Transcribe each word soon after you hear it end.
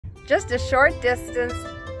just a short distance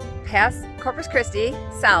past Corpus Christi,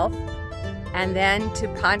 south, and then to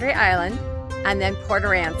Padre Island, and then Port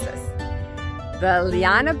Aransas. The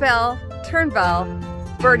Leonabelle Turnbill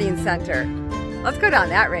Birding Center. Let's go down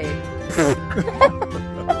that road.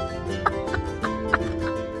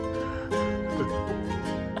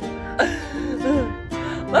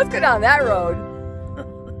 Let's go down that road.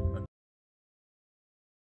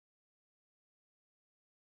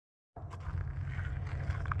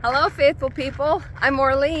 Hello, faithful people. I'm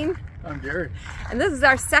Orlene. I'm Gary. And this is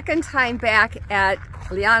our second time back at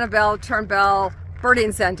Leonabelle Turnbill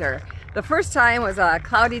Birding Center. The first time was a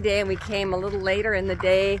cloudy day and we came a little later in the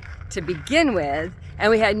day to begin with, and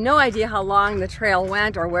we had no idea how long the trail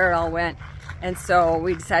went or where it all went. And so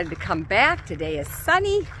we decided to come back. Today is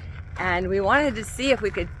sunny and we wanted to see if we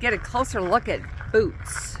could get a closer look at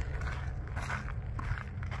boots.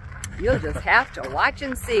 You'll just have to watch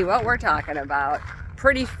and see what we're talking about.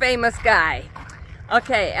 Pretty famous guy.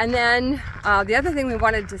 Okay, and then the other thing we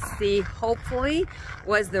wanted to see, hopefully,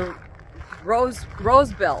 was the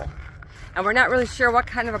rosebill. And we're not really sure what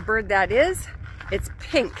kind of a bird that is. It's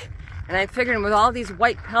pink. And I'm figuring with all these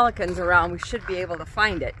white pelicans around, we should be able to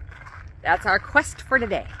find it. That's our quest for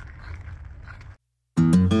today.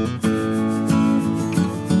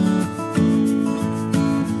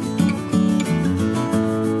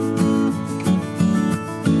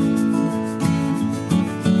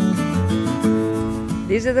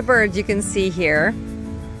 These are the birds you can see here.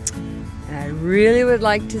 And I really would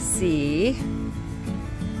like to see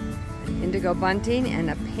an indigo bunting and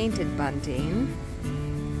a painted bunting.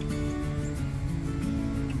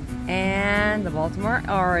 And the Baltimore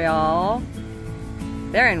Oriole.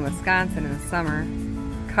 They're in Wisconsin in the summer.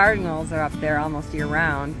 Cardinals are up there almost year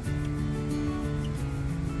round.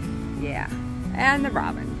 Yeah, and the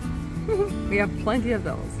robin. We have plenty of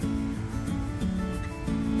those.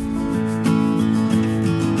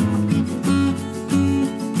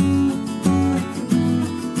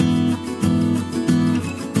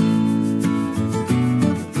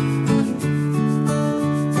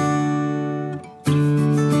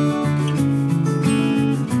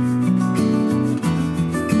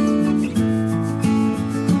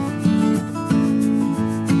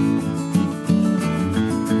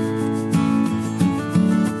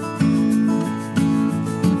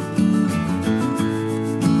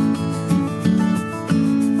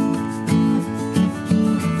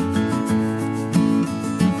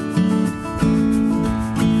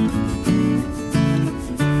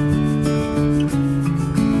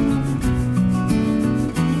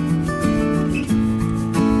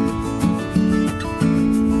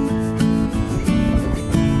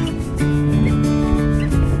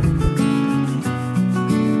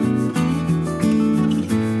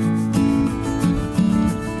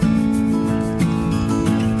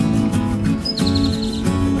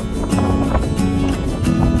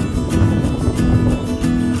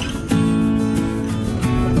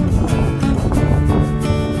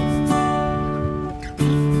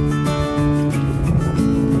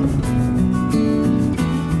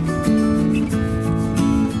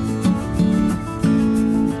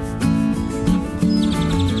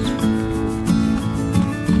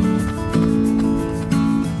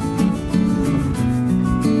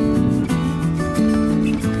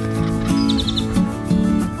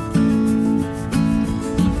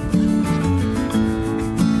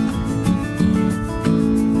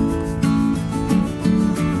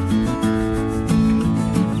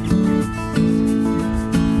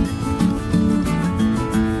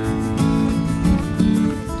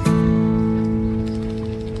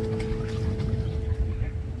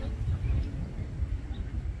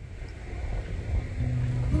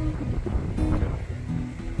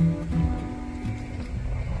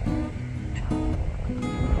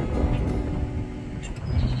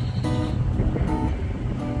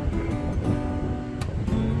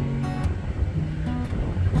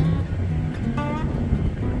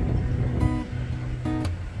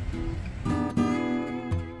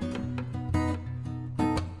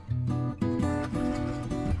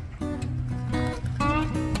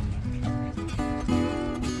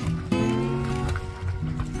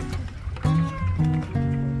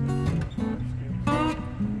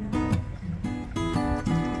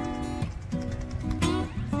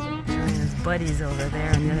 Buddies over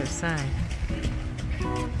there on the other side.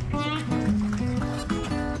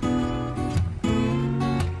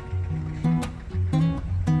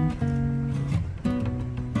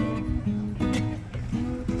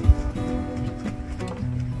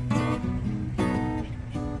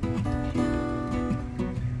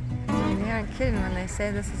 They aren't kidding when they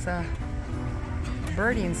say this is a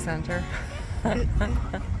birding center.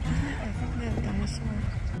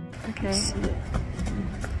 Okay.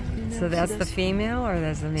 So that's the female or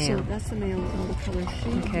that's the male? So that's the male with all the colors.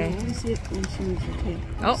 Okay. You only see it when she moves her tail.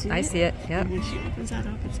 Oh, I see it. Yep. And when she opens that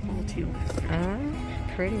up, it's all teal. Ah,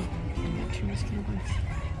 pretty.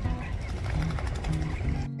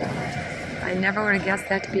 I never would have guessed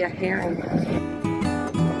that to be a heron.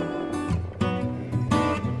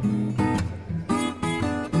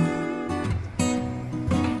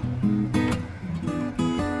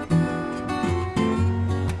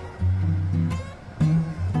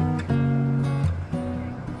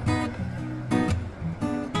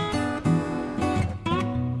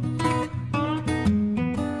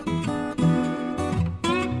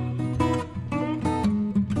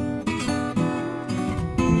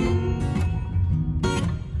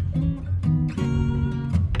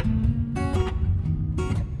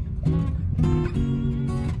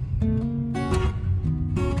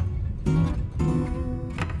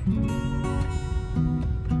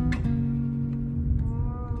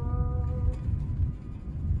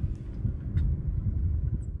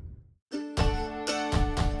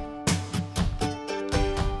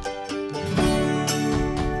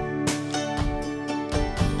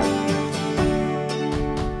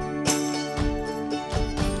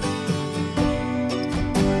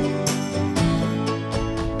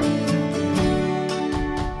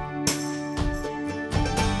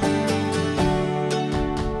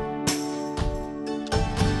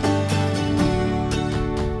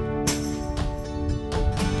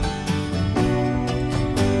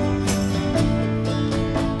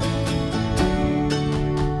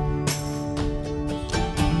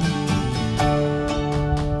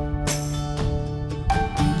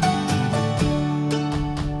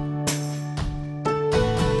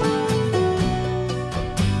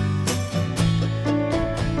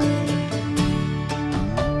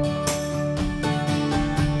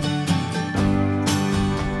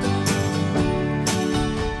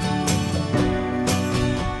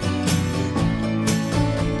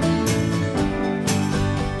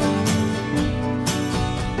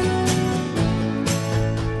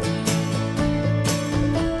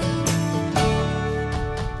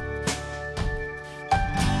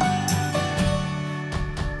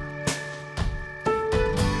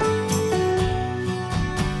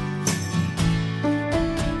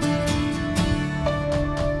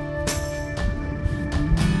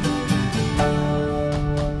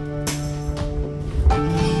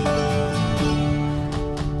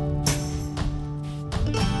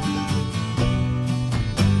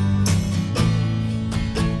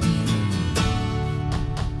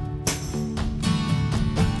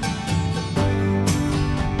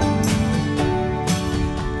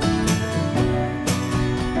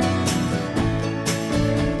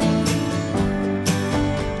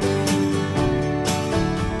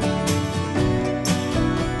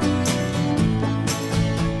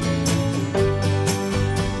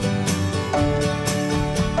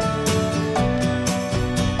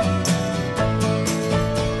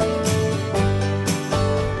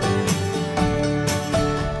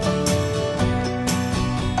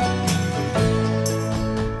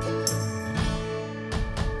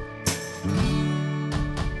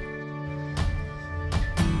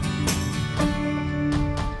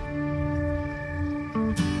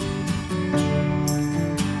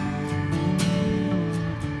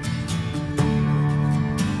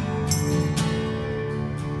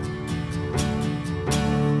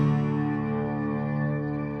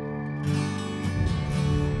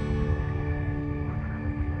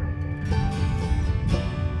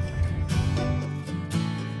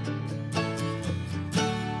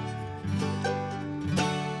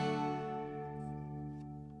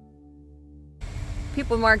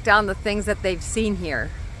 People mark down the things that they've seen here.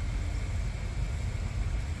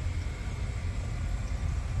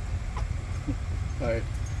 Right.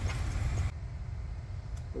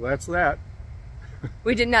 Well, that's that.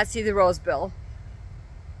 We did not see the rosebill,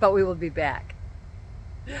 but we will be back.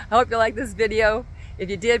 I hope you like this video. If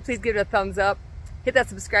you did, please give it a thumbs up. Hit that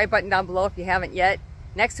subscribe button down below if you haven't yet.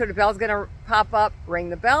 Next to the bell is going to pop up. Ring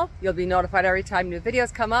the bell. You'll be notified every time new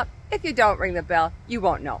videos come up. If you don't ring the bell, you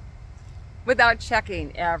won't know. Without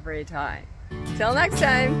checking every time. Till next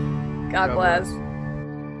time, God bless.